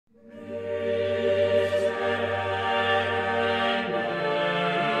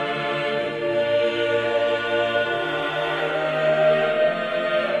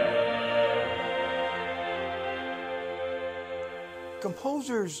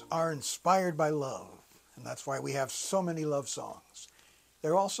Composers are inspired by love, and that's why we have so many love songs.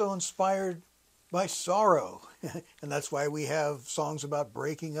 They're also inspired by sorrow, and that's why we have songs about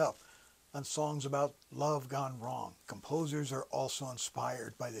breaking up and songs about love gone wrong. Composers are also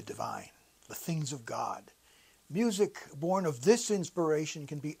inspired by the divine, the things of God. Music born of this inspiration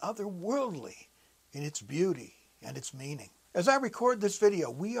can be otherworldly in its beauty and its meaning. As I record this video,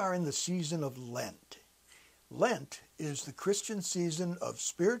 we are in the season of Lent. Lent is the Christian season of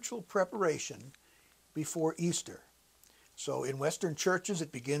spiritual preparation before Easter. So in Western churches,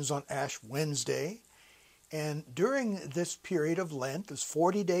 it begins on Ash Wednesday. And during this period of Lent, this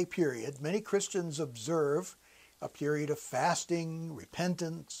 40-day period, many Christians observe a period of fasting,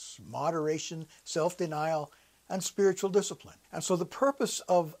 repentance, moderation, self-denial, and spiritual discipline. And so the purpose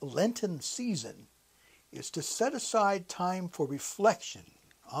of Lenten season is to set aside time for reflection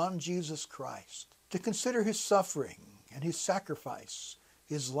on Jesus Christ, to consider his suffering and his sacrifice,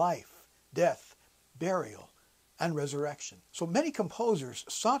 his life, death, burial, and resurrection. So many composers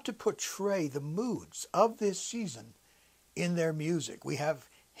sought to portray the moods of this season in their music. We have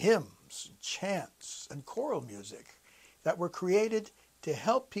hymns, chants, and choral music that were created to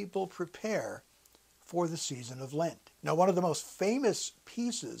help people prepare for the season of Lent. Now, one of the most famous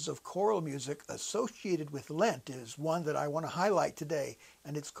pieces of choral music associated with Lent is one that I want to highlight today,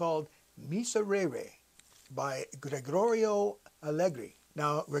 and it's called Miserere by Gregorio Allegri.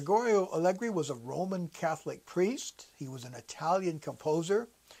 Now, Gregorio Allegri was a Roman Catholic priest. He was an Italian composer.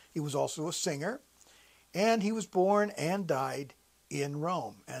 He was also a singer. And he was born and died in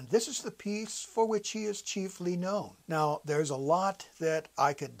Rome. And this is the piece for which he is chiefly known. Now, there's a lot that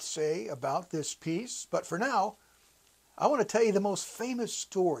I could say about this piece, but for now, I want to tell you the most famous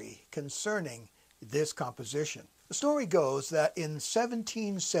story concerning this composition. The story goes that in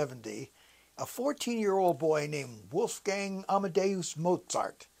 1770, a 14-year-old boy named Wolfgang Amadeus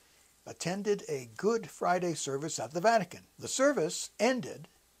Mozart attended a Good Friday service at the Vatican. The service ended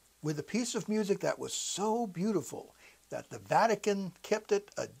with a piece of music that was so beautiful that the Vatican kept it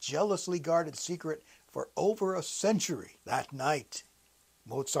a jealously guarded secret for over a century. That night,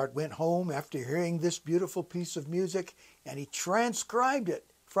 Mozart went home after hearing this beautiful piece of music, and he transcribed it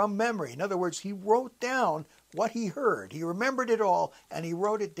from memory. In other words, he wrote down what he heard. He remembered it all, and he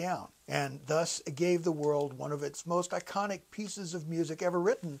wrote it down, and thus gave the world one of its most iconic pieces of music ever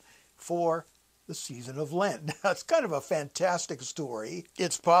written for the season of Lent. Now, it's kind of a fantastic story.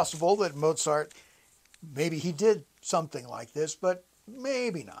 It's possible that Mozart, maybe he did something like this, but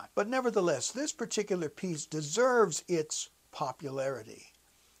maybe not. But nevertheless, this particular piece deserves its popularity.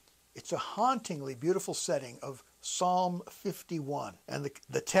 It's a hauntingly beautiful setting of Psalm 51. And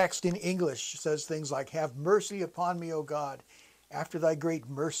the text in English says things like, "Have mercy upon me, O God, after thy great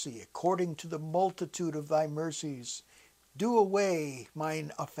mercy, according to the multitude of thy mercies. Do away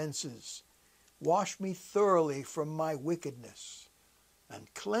mine offenses. Wash me thoroughly from my wickedness,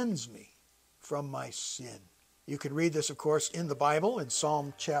 and cleanse me from my sin." You can read this, of course, in the Bible, in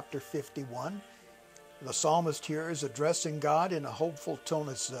Psalm chapter 51. The psalmist here is addressing God in a hopeful tone.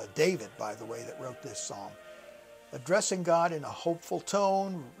 It's David, by the way, that wrote this psalm. Addressing God in a hopeful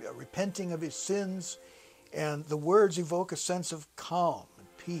tone, repenting of his sins, and the words evoke a sense of calm and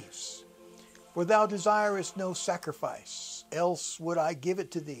peace. "For thou desirest no sacrifice, else would I give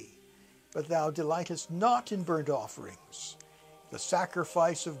it to thee. But thou delightest not in burnt offerings. The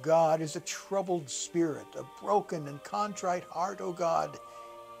sacrifice of God is a troubled spirit, a broken and contrite heart, O God,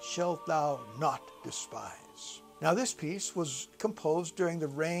 shalt thou not despise." Now, this piece was composed during the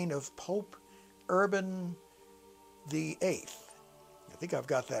reign of Pope Urban VIII. I think I've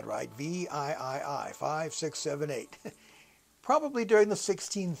got that right, VIII, 5, 6, 7, 8. Probably during the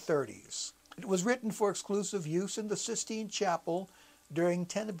 1630s. It was written for exclusive use in the Sistine Chapel during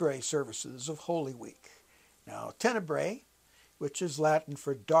Tenebrae services of Holy Week. Now, Tenebrae, which is Latin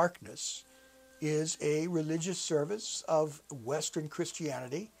for darkness, is a religious service of Western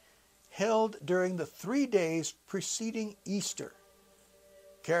Christianity held during the 3 days preceding Easter,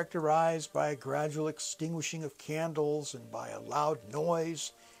 characterized by a gradual extinguishing of candles and by a loud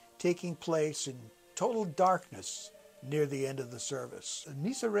noise taking place in total darkness near the end of the service.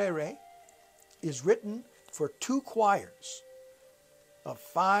 Miserere is written for 2 choirs of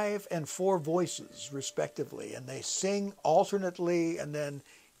 5 and 4 voices, respectively, and they sing alternately, and then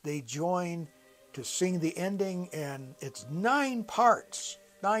they join to sing the ending, and it's 9 parts,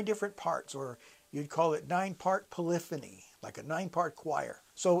 9 different parts, or you'd call it 9-part polyphony, like a 9-part choir.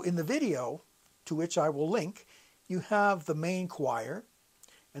 So in the video, to which I will link, you have the main choir,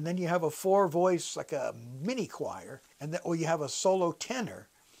 and then you have a 4-voice, like a mini choir, and then, or you have a solo tenor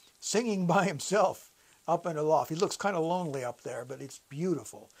singing by himself up in a loft. He looks kind of lonely up there, but it's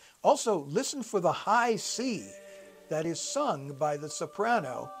beautiful. Also, listen for the high C that is sung by the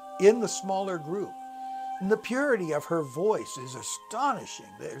soprano in the smaller group. And the purity of her voice is astonishing.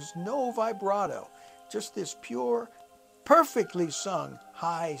 There's no vibrato, just this pure, perfectly sung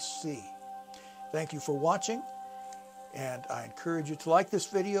high C. Thank you for watching, and I encourage you to like this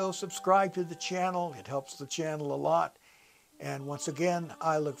video, subscribe to the channel. It helps the channel a lot. And once again,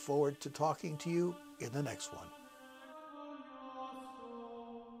 I look forward to talking to you in the next one.